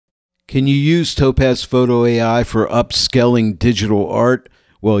Can you use Topaz Photo AI for upscaling digital art?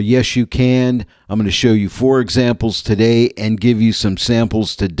 Well, yes, you can. I'm going to show you 4 examples today and give you some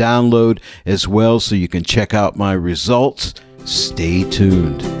samples to download as well so you can check out my results. Stay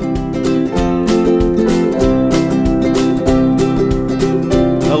tuned.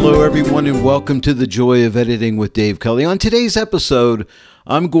 Hello, everyone, and welcome to The Joy of Editing with Dave Kelly. On today's episode,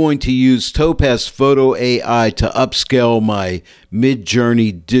 I'm going to use Topaz Photo AI to upscale my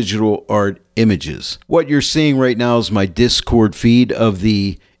Midjourney digital art images. What you're seeing right now is my Discord feed of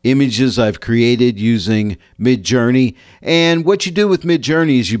the images I've created using Midjourney. And what you do with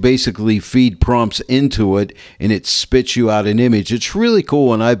Midjourney is you basically feed prompts into it and it spits you out an image. It's really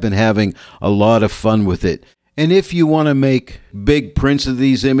cool and I've been having a lot of fun with it. And if you want to make big prints of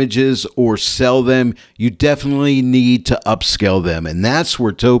these images or sell them, you definitely need to upscale them. And that's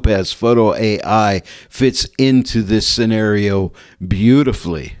where Topaz Photo AI fits into this scenario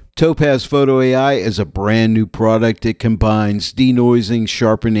beautifully. Topaz Photo AI is a brand new product. It combines denoising,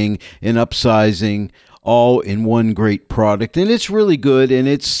 sharpening, and upsizing all in one great product. And it's really good, and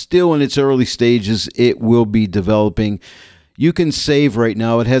it's still in its early stages. It will be developing. You can save right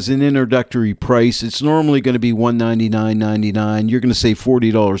now. It has an introductory price. It's normally going to be $199.99. You're going to save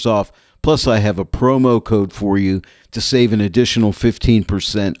 $40 off. Plus, I have a promo code for you to save an additional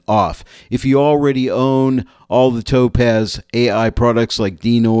 15% off. If you already own all the Topaz AI products like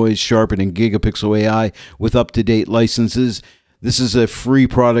Denoise, Sharpen, and Gigapixel AI with up-to-date licenses, this is a free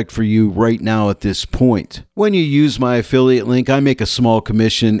product for you right now at this point. When you use my affiliate link, I make a small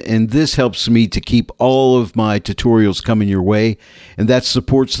commission, and this helps me to keep all of my tutorials coming your way, and that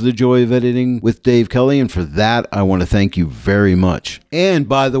supports The Joy of Editing with Dave Kelly, and for that, I want to thank you very much. And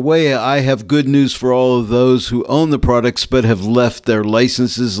by the way, I have good news for all of those who own the products but have left their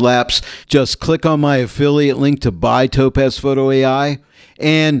licenses lapse. Just click on my affiliate link to buy Topaz Photo AI,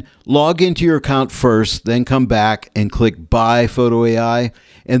 and log into your account first, then come back and click Buy Photo AI,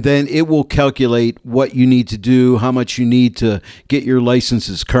 and then it will calculate what you need to do, how much you need to get your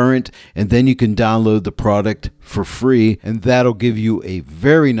licenses current, and then you can download the product for free, and that'll give you a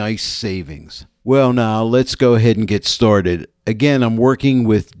very nice savings. Well, now let's go ahead and get started. Again, I'm working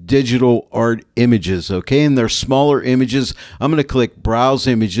with digital art images, okay? And they're smaller images. I'm going to click Browse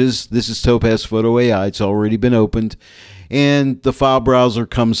Images. This is Topaz Photo AI. It's already been opened. And the file browser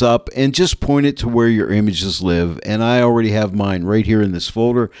comes up, and just point it to where your images live. And I already have mine right here in this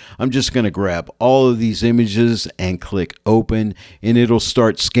folder. I'm just going to grab all of these images and click Open, and it'll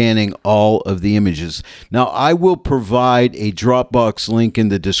start scanning all of the images. Now, I will provide a Dropbox link in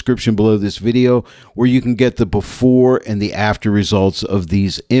the description below this video where you can get the before and the after results of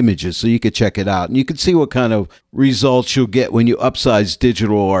these images, so you can check it out. And you can see what kind of results you'll get when you upsize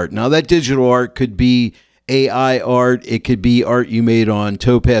digital art. Now, that digital art could be AI art, it could be art you made on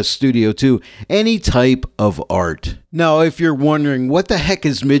Topaz Studio 2, any type of art. Now, if you're wondering, what the heck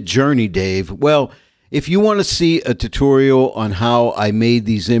is Midjourney, Dave? Well, if you want to see a tutorial on how I made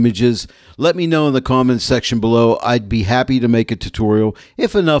these images, let me know in the comments section below. I'd be happy to make a tutorial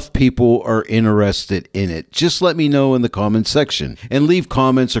if enough people are interested in it. Just let me know in the comments section and leave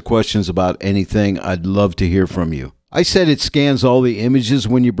comments or questions about anything. I'd love to hear from you. I said it scans all the images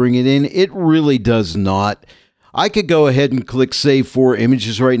when you bring it in. It really does not. I could go ahead and click Save 4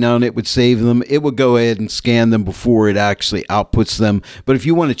 images right now and it would save them. It would go ahead and scan them before it actually outputs them. But if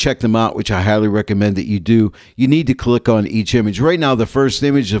you want to check them out, which I highly recommend that you do, you need to click on each image. Right now, the first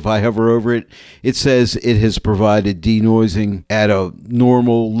image, if I hover over it, it says it has provided denoising at a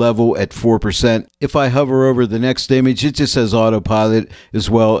normal level at 4%. If I hover over the next image, it just says autopilot as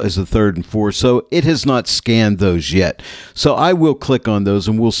well as the third and fourth. So it has not scanned those yet. So I will click on those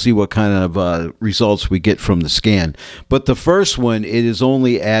and we'll see what kind of results we get from the scan. But the first one, it is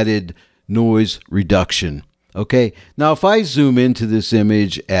only added noise reduction. Okay, now if I zoom into this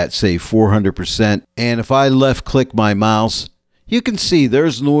image at say 400%, and if I left click my mouse, you can see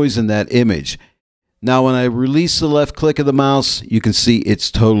there's noise in that image. Now when I release the left click of the mouse, you can see it's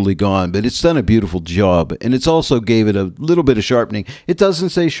totally gone, but it's done a beautiful job. And it's also gave it a little bit of sharpening. It doesn't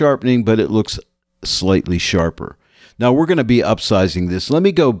say sharpening, but it looks slightly sharper. Now we're going to be upsizing this. Let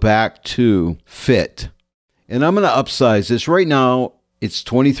me go back to Fit. And I'm going to upsize this. Right now, it's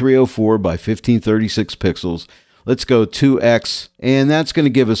 2304 by 1536 pixels. Let's go 2x, and that's going to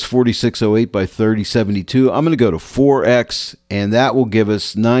give us 4608 by 3072. I'm going to go to 4x, and that will give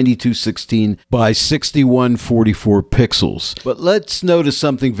us 9216 by 6144 pixels. But let's notice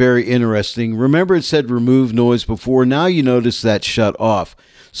something very interesting. Remember it said remove noise before. Now you notice that shut off.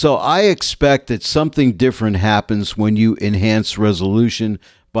 So I expect that something different happens when you enhance resolution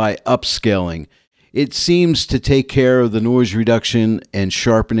by upscaling. it seems to take care of the noise reduction and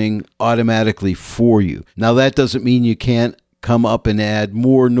sharpening automatically for you. Now, that doesn't mean you can't come up and add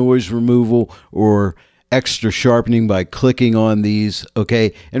more noise removal or extra sharpening by clicking on these,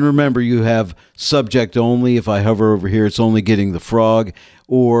 okay? And remember, you have subject only. If I hover over here, it's only getting the frog,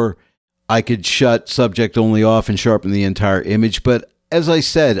 or I could shut subject only off and sharpen the entire image. But as I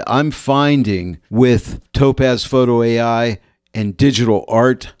said, I'm finding with Topaz Photo AI and digital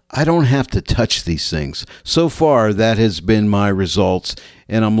art, I don't have to touch these things. So far, that has been my results,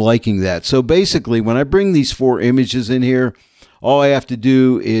 and I'm liking that. So basically, when I bring these 4 images in here, all I have to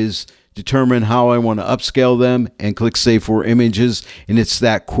do is determine how I want to upscale them and click Save 4 Images, and it's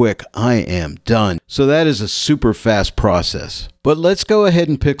that quick. I am done. So that is a super fast process. But let's go ahead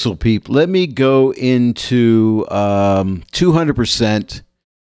and pixel peep. Let me go into 200%,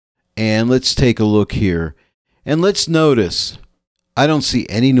 and let's take a look here. And let's notice, I don't see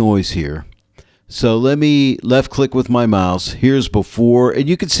any noise here. So let me left click with my mouse. Here's before, and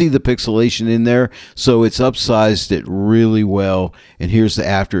you can see the pixelation in there. So it's upsized it really well. And here's the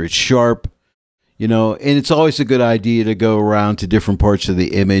after. It's sharp, you know, and it's always a good idea to go around to different parts of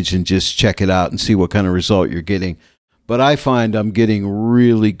the image and just check it out and see what kind of result you're getting. But I find I'm getting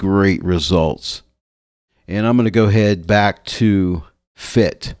really great results. And I'm going to go ahead back to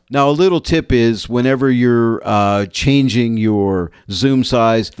fit. Now, a little tip is whenever you're changing your zoom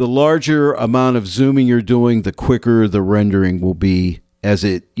size, the larger amount of zooming you're doing, the quicker the rendering will be as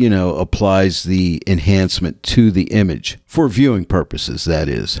it, you know, applies the enhancement to the image for viewing purposes, that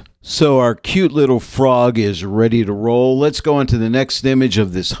is. So our cute little frog is ready to roll. Let's go on to the next image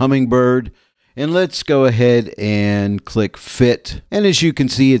of this hummingbird. And let's go ahead and click fit. And as you can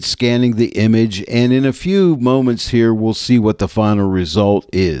see, it's scanning the image. And in a few moments here, we'll see what the final result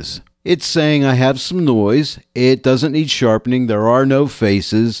is. It's saying I have some noise. It doesn't need sharpening. There are no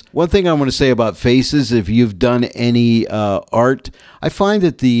faces. One thing I want to say about faces, if you've done any art, I find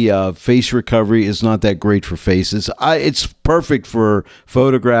that the face recovery is not that great for faces. It's perfect for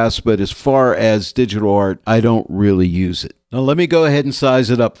photographs, but as far as digital art, I don't really use it. Now let me go ahead and size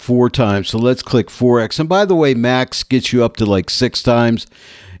it up 4 times. So let's click 4x. And by the way, max gets you up to like 6 times.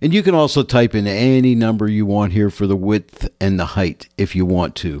 And you can also type in any number you want here for the width and the height if you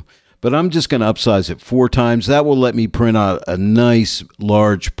want to. But I'm just going to upsize it 4 times. That will let me print out a nice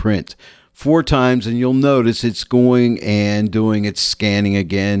large print 4 times, and you'll notice it's going and doing its scanning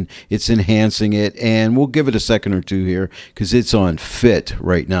again. It's enhancing it, and we'll give it a second or two here because it's on fit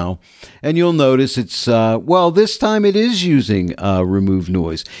right now. And you'll notice it's, well, this time it is using remove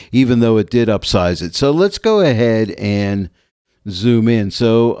noise, even though it did upsize it. So let's go ahead and zoom in.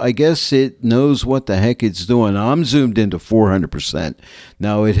 So I guess it knows what the heck it's doing. I'm zoomed into 400%.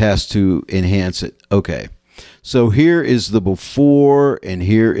 Now it has to enhance it. Okay. So here is the before and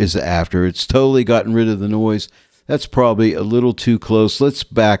here is the after. It's totally gotten rid of the noise. That's probably a little too close. Let's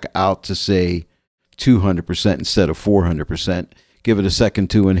back out to say 200% instead of 400%. Give it a second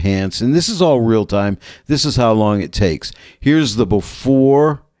to enhance. And this is all real time. This is how long it takes. Here's the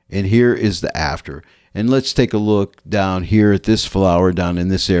before and here is the after. And let's take a look down here at this flower down in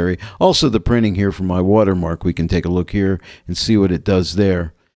this area. Also the printing here for my watermark. We can take a look here and see what it does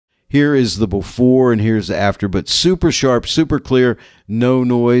there. Here is the before and here's the after, but super sharp, super clear, no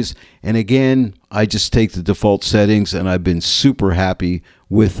noise. And again, I just take the default settings and I've been super happy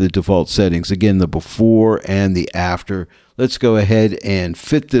with the default settings. Again, the before and the after. Let's go ahead and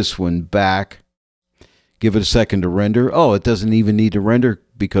fit this one back. Give it a second to render. Oh, it doesn't even need to render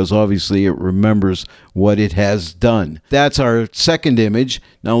because obviously it remembers what it has done. That's our second image.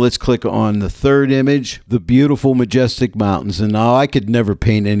 Now let's click on the third image, the beautiful majestic mountains. And now I could never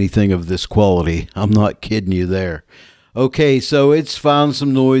paint anything of this quality. I'm not kidding you there. Okay, so it's found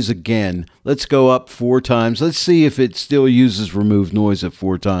some noise again. Let's go up 4 times. Let's see if it still uses remove noise at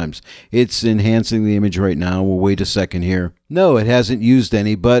 4 times. It's enhancing the image right now. We'll wait a second here. No, it hasn't used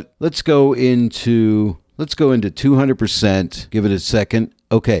any, but let's go into 200%. Give it a second.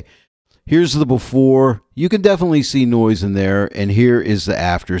 Okay, here's the before. You can definitely see noise in there, and here is the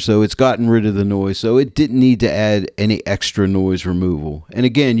after. So it's gotten rid of the noise, so it didn't need to add any extra noise removal. And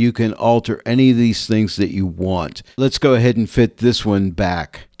again, you can alter any of these things that you want. Let's go ahead and fit this one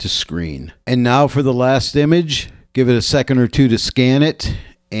back to screen. And now for the last image, give it a second or two to scan it,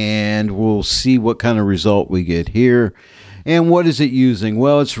 and we'll see what kind of result we get here. And what is it using?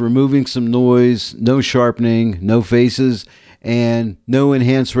 Well, it's removing some noise, no sharpening, no faces, and no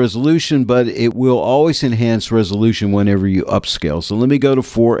enhanced resolution, but it will always enhance resolution whenever you upscale. So let me go to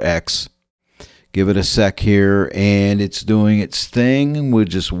 4x, give it a sec here, and it's doing its thing. We'll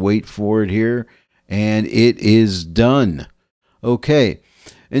just wait for it here, and it is done. Okay,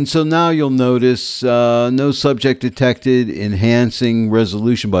 And so now you'll notice no subject detected, enhancing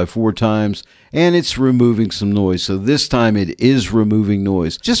resolution by 4 times, and it's removing some noise. So this time it is removing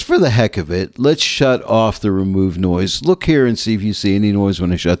noise. Just for the heck of it, let's shut off the remove noise. Look here and see if you see any noise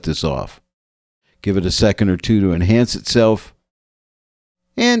when I shut this off. Give it a second or two to enhance itself.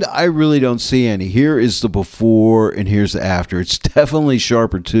 And I really don't see any. Here is the before and here's the after. It's definitely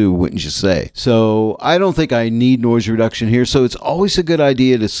sharper too, wouldn't you say? So I don't think I need noise reduction here. So it's always a good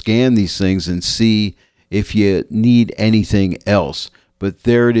idea to scan these things and see if you need anything else. But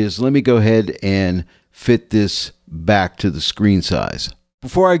there it is. Let me go ahead and fit this back to the screen size.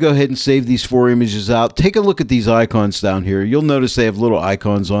 Before I go ahead and save these 4 images out, take a look at these icons down here. You'll notice they have little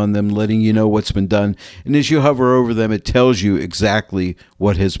icons on them letting you know what's been done. And as you hover over them, it tells you exactly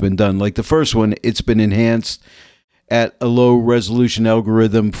what has been done. Like the first one, it's been enhanced at a low resolution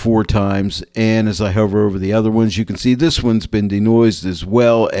algorithm 4 times. And as I hover over the other ones, you can see this one's been denoised as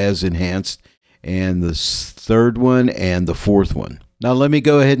well as enhanced. And the third one and the fourth one. Now let me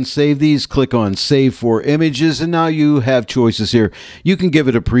go ahead and save these. Click on Save for Images, and now you have choices here. You can give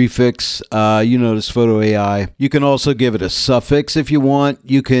it a prefix. You notice Photo AI. You can also give it a suffix if you want.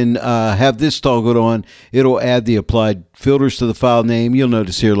 You can have this toggled on. It'll add the applied filters to the file name. You'll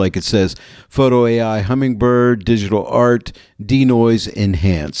notice here, like it says, Photo AI, Hummingbird, Digital Art, Denoise,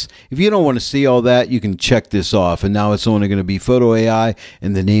 Enhance. If you don't want to see all that, you can check this off, and now it's only going to be Photo AI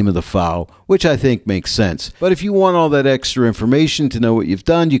and the name of the file, which I think makes sense. But if you want all that extra information to know what you've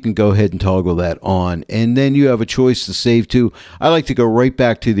done, you can go ahead and toggle that on, and then you have a choice to save to. I like to go right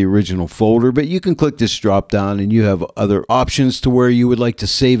back to the original folder, but you can click this drop down and you have other options to where you would like to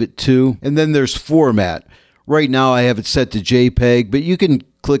save it to. And then there's format. Right now I have it set to JPEG, but you can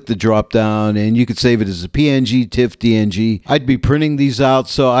click the drop down and you could save it as a PNG, TIFF, DNG. I'd be printing these out,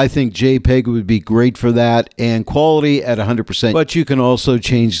 so I think JPEG would be great for that, and quality at 100%, but you can also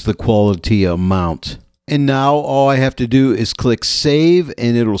change the quality amount. And now all I have to do is click save,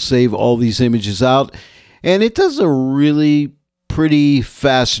 and it'll save all these images out, and it does a really pretty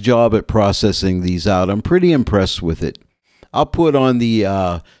fast job at processing these out. I'm pretty impressed with it. I'll put on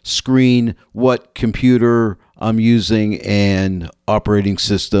the screen what computer I'm using and operating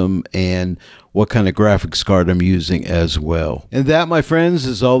system and what kind of graphics card I'm using as well. And that, my friends,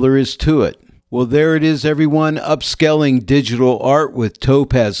 is all there is to it. Well, there it is, everyone. Upscaling digital art with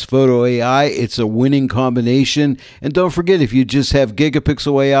Topaz Photo AI. It's a winning combination. And don't forget, if you just have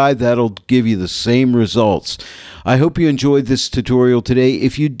Gigapixel AI, that'll give you the same results. I hope you enjoyed this tutorial today.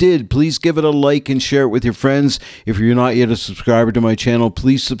 If you did, please give it a like and share it with your friends. If you're not yet a subscriber to my channel,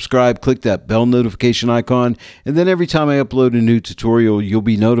 please subscribe. Click that bell notification icon, and then every time I upload a new tutorial, you'll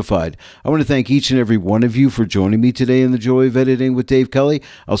be notified. I want to thank each and every one of you for joining me today in the Joy of Editing with Dave Kelly.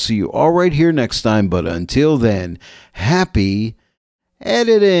 I'll see you all right here next time, but until then, happy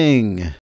editing!